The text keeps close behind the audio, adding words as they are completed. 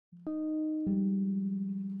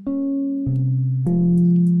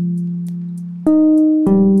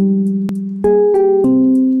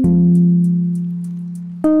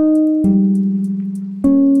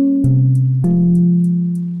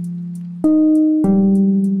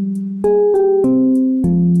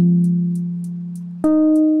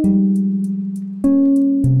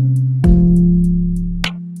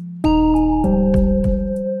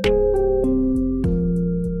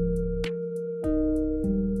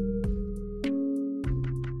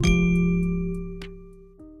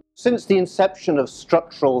Since the inception of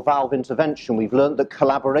structural valve intervention, we've learned that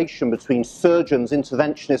collaboration between surgeons,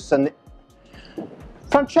 interventionists and...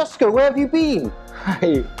 Francesco, where have you been?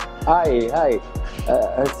 Hi.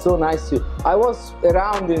 It's so nice to... I was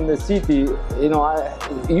around in the city, you know,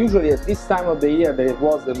 usually at this time of the year there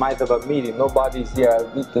was the mitral valve meeting, nobody's here.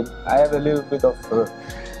 I have a little bit of,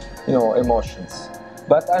 you know, emotions.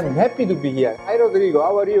 But I'm happy to be here. Hi Rodrigo,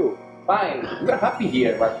 how are you? Fine, we're happy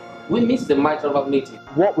here, but we missed the mitral valve meeting.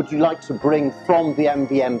 What would you like to bring from the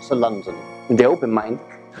MVM to London? The open mind,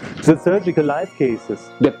 the surgical life cases,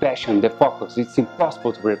 the passion, the focus, it's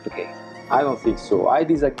impossible to replicate. I don't think so. I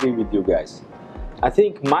disagree with you guys. I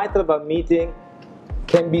think mitral valve meeting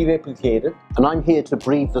can be replicated. And I'm here to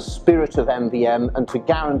breathe the spirit of MVM and to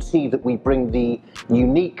guarantee that we bring the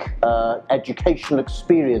unique educational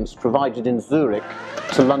experience provided in Zurich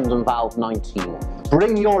to London Valve 19.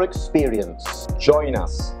 Bring your experience. Join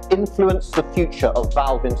us. Influence the future of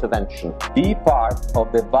valve intervention. Be part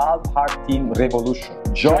of the Valve Heart Team revolution.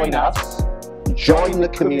 Join us. Join the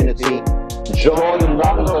community. Join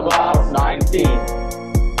London Valve 19.